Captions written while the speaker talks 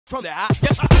from the eye.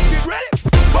 Yes, get ready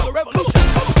for the revolution.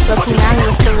 Looking at me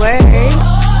with the word.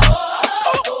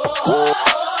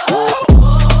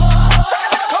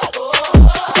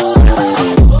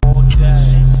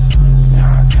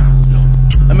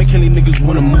 I make any niggas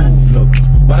wanna move, look.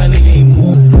 But that nigga ain't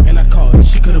move, and I called her,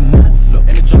 she could've moved, look.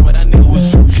 And the drummer, that nigga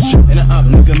was swoosh, and the op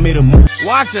nigga made a move.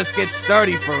 Watch us get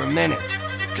sturdy for a minute.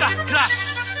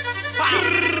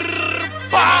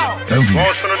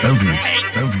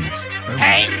 Envious.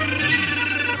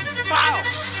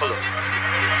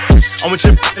 I'm with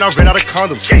your and I ran out of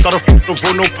condoms. Thought of the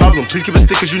road, no problem. Please give a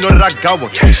stick cause you know that I got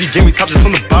one. She gave me top just from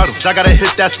the bottom. I gotta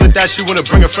hit that, split that. She wanna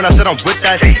bring a friend, I said I'm with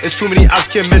that. It's too many ops,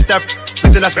 can't miss that.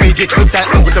 Then that's where you get clipped at.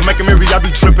 With the Mac and Mary, I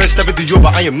be drippin', stepping through you,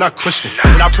 but I am not Christian.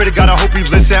 And I pray to God, I hope he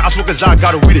listen. I smoke as I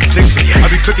got a weed addiction. I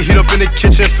be cooking heat up in the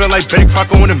kitchen, feel like Betty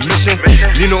Crocker on a mission.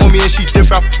 Nina on me and she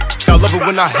different. I love it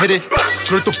when I hit it.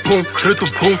 Hurt the boom.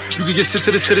 You can get sent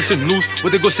to the citizen news.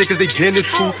 What they go say cause they getting it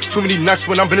too. Too many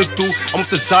knocks when I'm been through. I'm off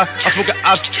the side, I smoke an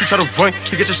ops. You try to run,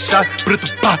 you get your shot.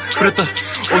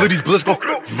 All of these bullets gon'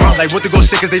 like what they go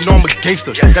say cause they know I'm a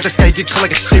gangster. Got this guy get cut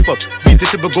like a shape up. Beat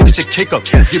this shit but go get your cake up.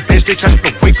 Get bitch, they catch up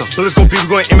the wake up. Bullets gon' be, we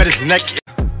gon' aim at his neck.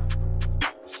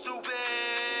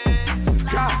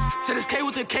 Said it's K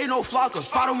with the K, no flocker.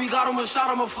 Spot him, we got him, a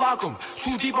shot him, a flock him.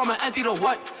 Too deep, I'ma empty the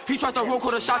what? He tried to roll,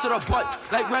 caught a shot to the butt.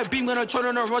 Like red beam, gonna turn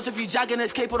on the runs if he jacking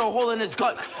his K, put a hole in his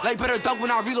gut. Like better duck when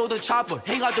I reload the chopper.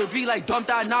 Hang out the V like dump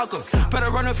that knocker.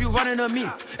 Better run if you running to me.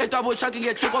 If double chuck and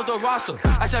get took off the roster.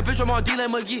 I said bitch, I'm on D like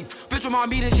McGee. Bitch, I'm on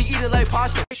meat and she eat it like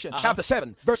pasta. Chapter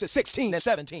 7, verses 16 and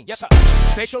 17. Yes, sir.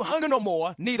 They shall hunger no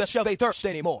more, neither shall they thirst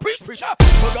anymore. Preach, for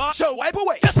God shall wipe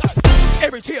away. Yes, sir.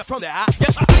 Every tear from their eye.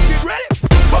 Yes, sir. Get ready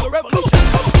for the revolution.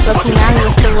 Looking at me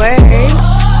with the word.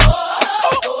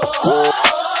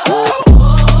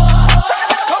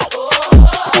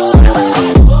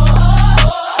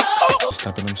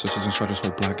 Stopping them switches and shortest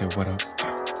whole block, get what up?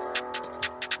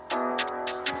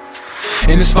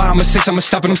 In the spot, I'm a 6, I'ma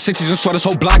stop in them 60s and swat this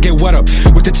whole block, get wet up.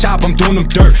 With the chop, I'm doing them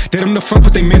dirt. Did them the front,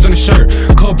 put they mans on the shirt.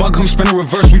 Cold bug come spin in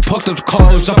reverse, we poked up the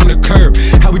cars up on the curb.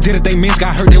 How we did it, they mans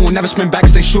got hurt, they will never spin back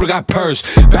cause they shooter got purrs.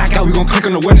 Back out, we gon' click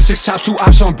on the window, 6 chops, 2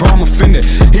 ops on bro, I'm offended.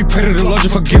 He prayed to the Lord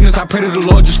just forgiveness, I pray to the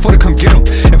Lord just for to come get him.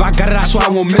 If I got it, I swear I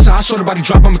won't miss it, I saw the body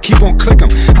drop, I'ma keep on clicking.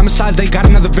 How many sides they got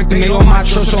another victim, they on my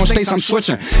church, so on states I'm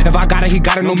switching. If I got it, he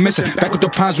got it, no missing. Back with the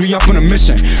pawns, we up on a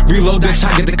mission. Reload that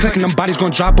chop, get the clicking, them bodies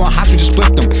gon' drop on hots, we just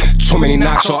split them. Too many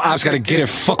knocks, all ops gotta get it.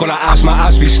 Fuck all the ops, my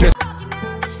ops be sniff. I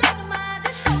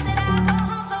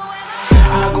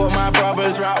got my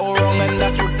brothers right or wrong, and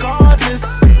that's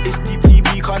regardless. It's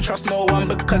DTB, can't trust no one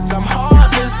because I'm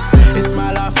heartless. It's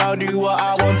my life, I'll do what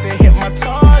I want to hit my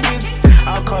targets.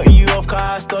 I'll cut you off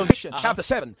cast of Chapter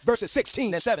 7, verses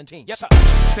 16 and 17. Yes, sir.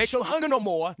 They shall hunger no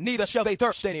more, neither shall they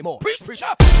thirst anymore. Preach, for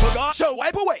God shall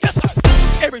wipe away. Yes, sir.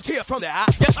 Every tear from their eye.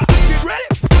 Yes, sir. Get ready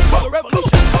for the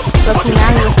revolution. Looking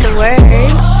at me with the word.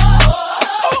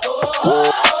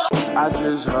 I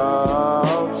just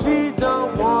hope she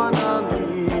don't wanna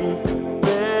leave.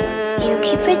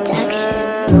 Yuki Production.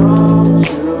 Don't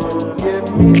you get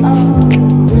me up,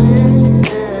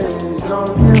 please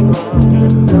don't give up.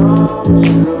 Don't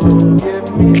you get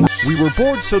me up. We were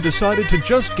bored, so decided to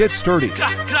just get sturdy.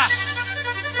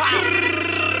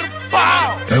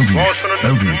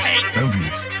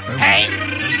 Envious.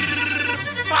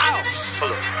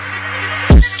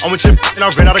 I'm with your and I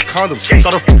ran out of condoms.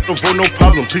 Thought of the road, no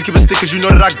problem. Please give a stick cause you know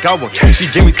that I got one. She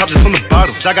gave me top just from the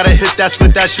bottom. I gotta hit that,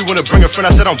 split that. She wanna bring a friend,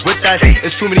 I said I'm with that.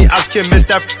 It's too many ops, can't miss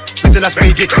that. Then that's where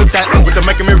you get clipped at. With the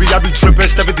Mac and Mary, I be drippin',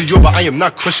 stepping through you, but I am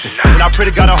not Christian. And I pray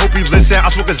to God, I hope he listen. I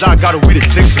smoke as I got a weed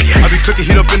addiction. I be cooking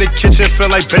heat up in the kitchen,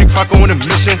 feel like Betty Crocker on a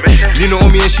mission. Nina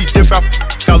on me and she different.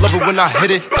 I love it when I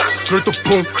hit it. Hurt the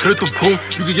boom.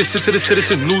 You can get sent to the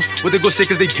citizen news. What they go say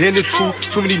cause they getting it too.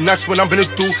 Too many knocks when I'm been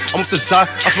through. I'm off the side,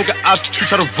 I smoke an ops. You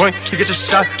try to run, you get your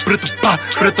shot.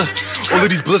 All of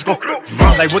these bullets gon'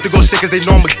 like what they go say cause they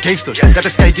know I'm a gangster. Got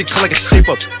this guy get cut like a shape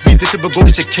up. Beat this shit but go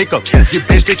get your cake up. Get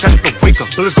bitch, they catch up the wake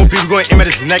up. Bullets gon' be, we gon' aim at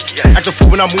his neck. Act a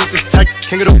fool when I move this tech.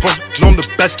 King of the bunch, know I'm the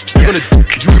best. You gonna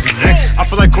you could be next. I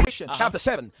feel like Chapter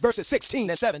 7, verses 16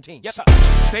 and 17. Yes, sir.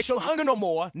 They shall hunger no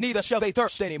more, neither shall they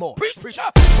thirst anymore. Preach, for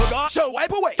God shall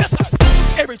wipe away. Yes, sir.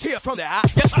 Every tear from their eye.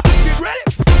 Yes, sir. Get ready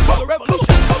for the revolution.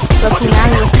 Looking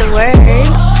at me with the word.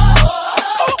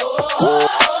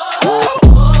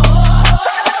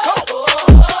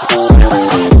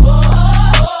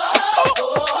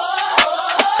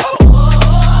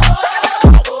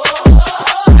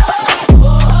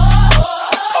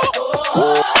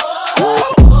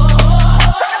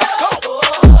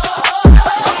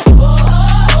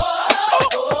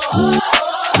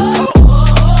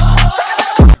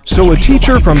 So a teacher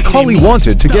feature from Cully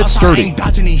Wanted to Get Sturdy.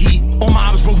 Dodging the heat. On my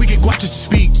hours, bro, we get guap just to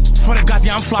speak. For the guys,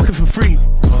 yeah, I'm flocking for free.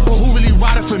 But who really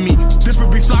riding for me? Different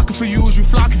breed flocking for you as you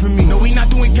flocking for me. No, we not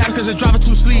doing caps cause the driver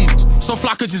too sleep. So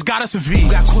flocker just got us a V.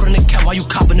 You got caught in the cap while you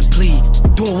copping the plea.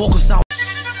 Doing walk-ups out.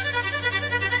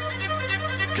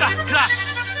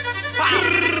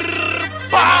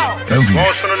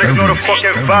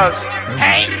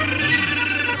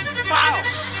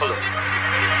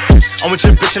 I'm with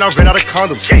your bitch and I ran out of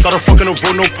condoms. Started fucking the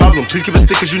road, no problem. Please keep a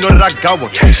stick cause you know that I got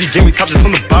one. She gave me top just from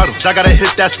the bottom. I gotta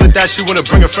hit that, split that. She wanna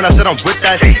bring a friend, I said I'm with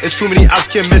that. It's too many outs,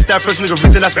 can't miss that. First nigga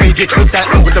reason, that's where you get clipped at.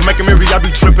 With the Mac and Mary, I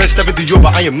be tripping, stepping through you,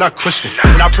 but I am not Christian.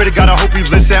 And I pray to God, I hope he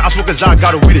listen. I smoke a I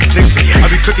got a weed addiction. I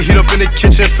be cooking heat up in the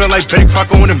kitchen, feel like Betty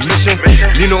Crocker on a mission.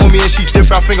 Nina on me and she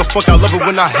different, I finger fuck, I love it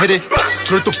when I hit it.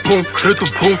 Hurt the boom, hurt the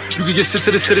boom. You can get shit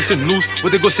to the citizen news.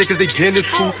 What they go say cause they getting it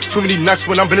too. Too many knocks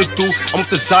when I'm been it through. I'm off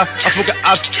the side, I smoke an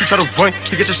ops. He try to run,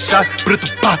 he get your shot.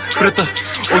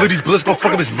 All of these bullets gon'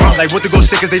 fuck up his mouth. Like what they go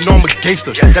say cause they know I'm a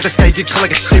gangster. Got this guy get cut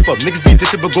like a shape up. Niggas be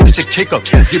dissing but go get your cake up.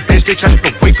 Get bench, they catch up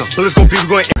to wake up. Bullets gon' be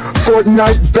going.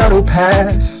 Fortnite Battle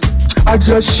Pass. I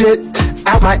just shit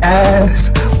out my ass.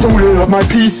 Booted up my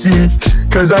PC.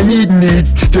 Cause I need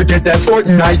to get that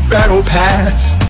Fortnite Battle Pass.